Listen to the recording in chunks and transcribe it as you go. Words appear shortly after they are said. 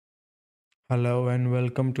Hello and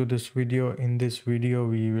welcome to this video. In this video,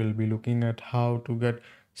 we will be looking at how to get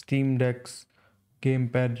Steam Deck's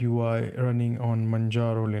Gamepad UI running on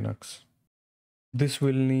Manjaro Linux. This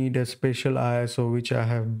will need a special ISO which I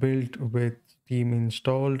have built with Steam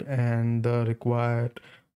installed and the required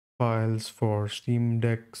files for Steam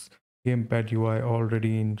Deck's Gamepad UI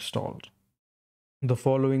already installed. The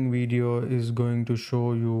following video is going to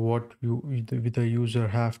show you what the user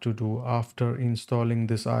have to do after installing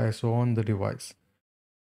this ISO on the device.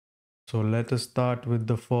 So let us start with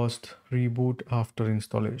the first reboot after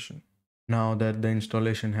installation. Now that the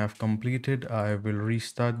installation have completed, I will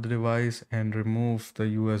restart the device and remove the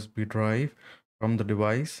USB drive from the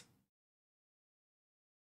device.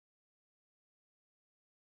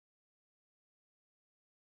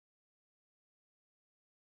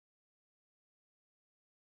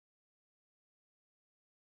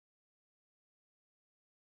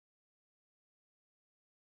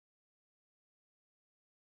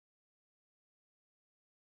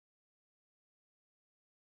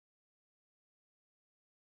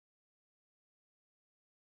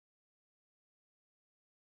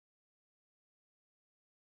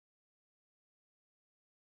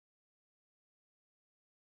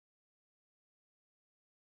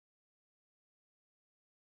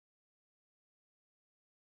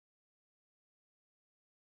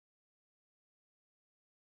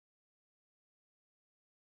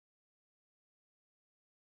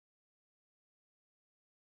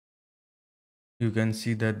 You can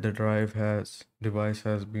see that the device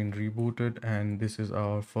has been rebooted and this is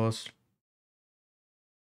our first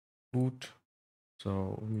boot.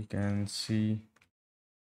 So we can see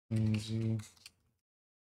easy.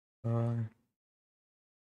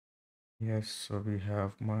 Yes, so we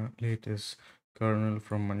have my latest kernel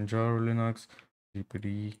from Manjaro Linux,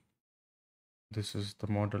 GPD. This is the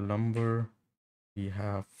model number. We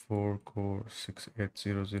have 4-core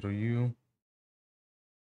 6800U.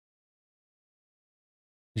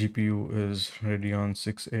 GPU is Radeon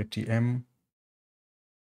 680M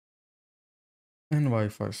and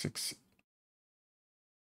Wi-Fi 6.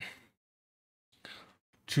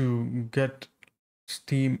 To get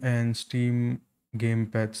Steam and Steam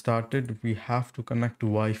Gamepad started, we have to connect to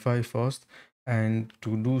Wi-Fi first, and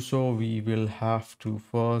to do so we will have to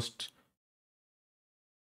first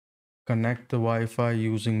connect the Wi-Fi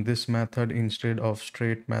using this method instead of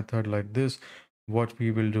straight method like this. What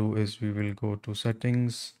we will do is we will go to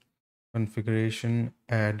settings, configuration,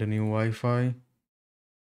 add a new Wi-Fi,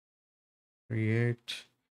 create.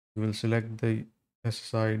 We will select the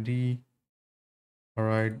SSID. All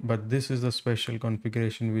right, but this is the special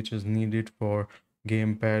configuration which is needed for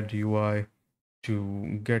Gamepad UI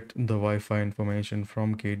to get the Wi-Fi information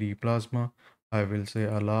from KDE Plasma. I will say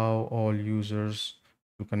allow all users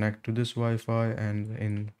to connect to this Wi-Fi, and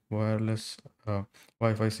in wireless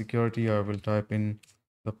Wi-Fi security, I will type in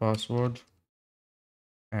the password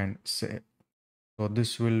and say. So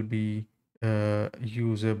this will be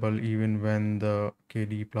usable even when the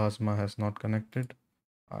KDE Plasma has not connected.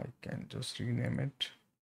 I can just rename it.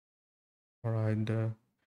 All right,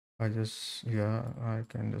 I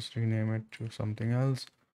can just rename it to something else,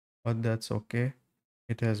 but that's okay.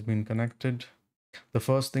 It has been connected. The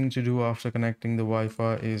first thing to do after connecting the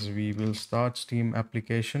Wi-Fi is we will start Steam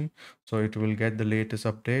application, so it will get the latest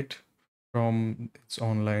update from its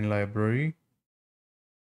online library.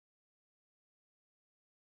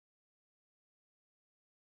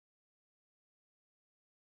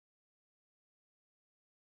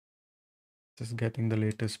 Just getting the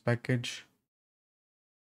latest package.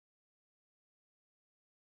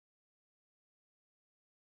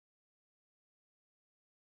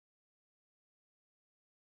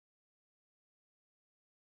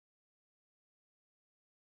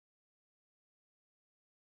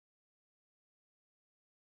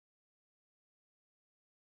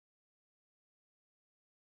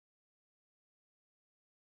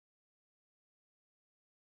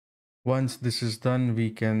 Once this is done, we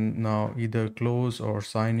can now either close or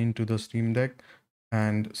sign into the Steam Deck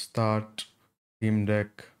and start Steam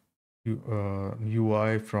Deck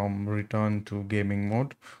UI from return to gaming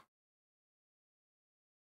mode.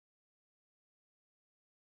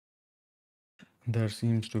 There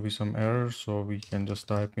seems to be some error, so we can just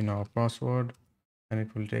type in our password and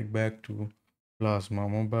it will take back to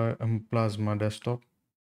Plasma desktop.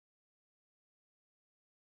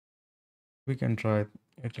 We can try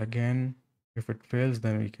it again. If it fails,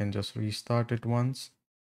 then we can just restart it once.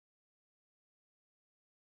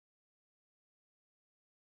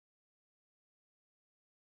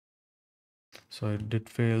 So it did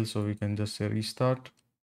fail, so we can just say restart.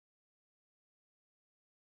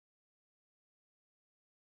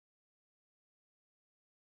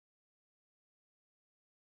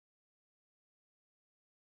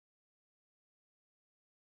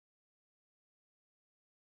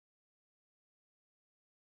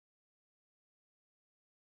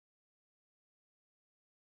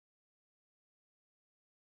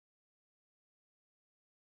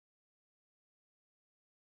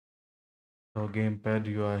 So Gamepad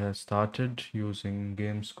UI has started using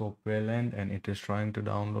gamescope wayland, and it is trying to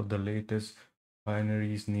download the latest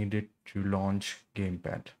binaries needed to launch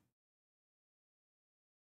Gamepad.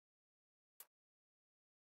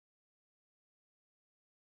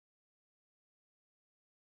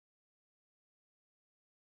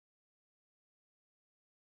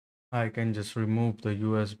 I can just remove the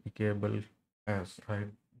USB cable as I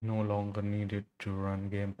no longer need it to run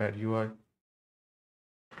Gamepad UI.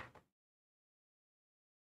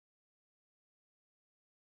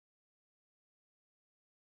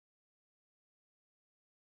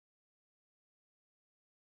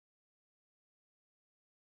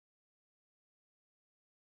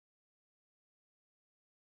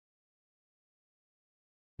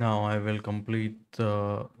 Now I will complete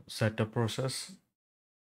the setup process.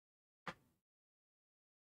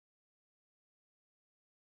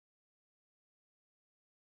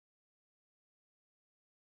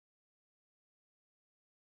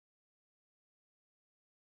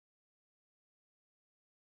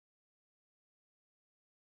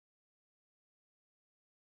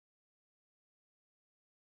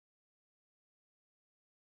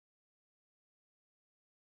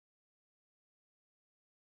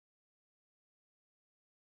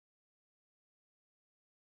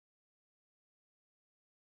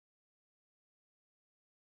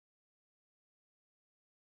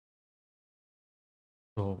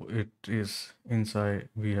 So it is inside.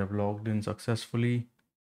 We have logged in successfully.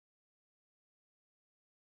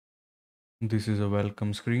 This is a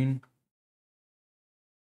welcome screen.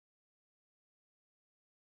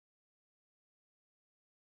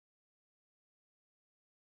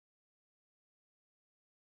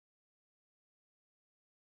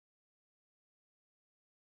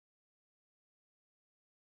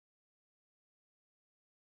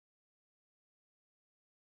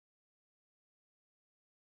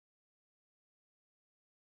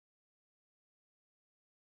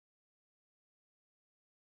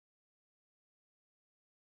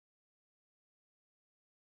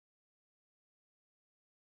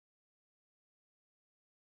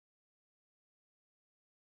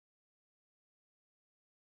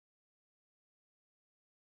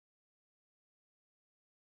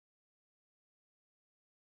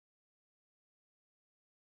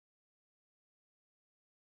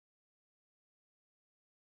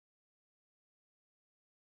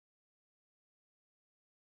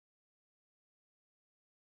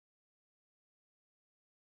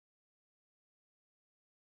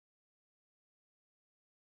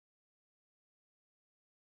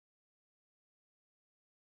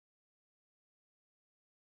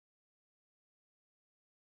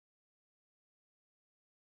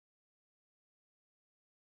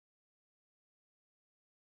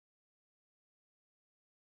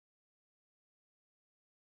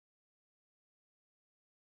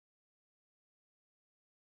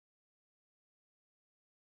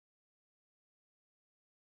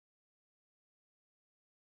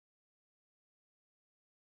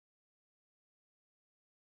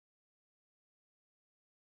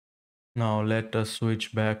 Now let us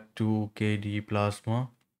switch back to KD Plasma.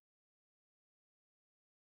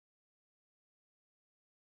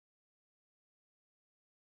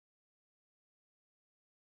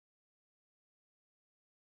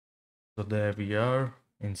 So there we are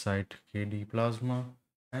inside KD Plasma,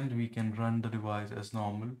 and we can run the device as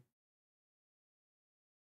normal.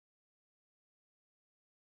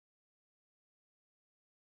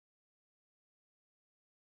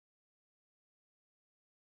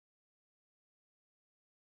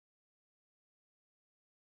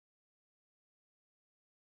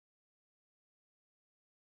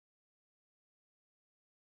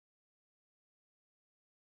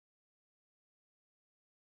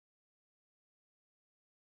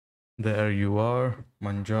 There you are,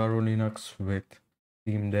 Manjaro Linux with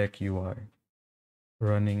Steam Deck UI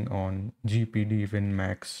running on GPD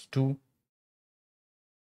WinMax 2.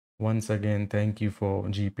 Once again, thank you for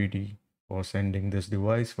GPD for sending this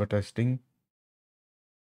device for testing.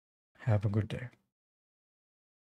 Have a good day.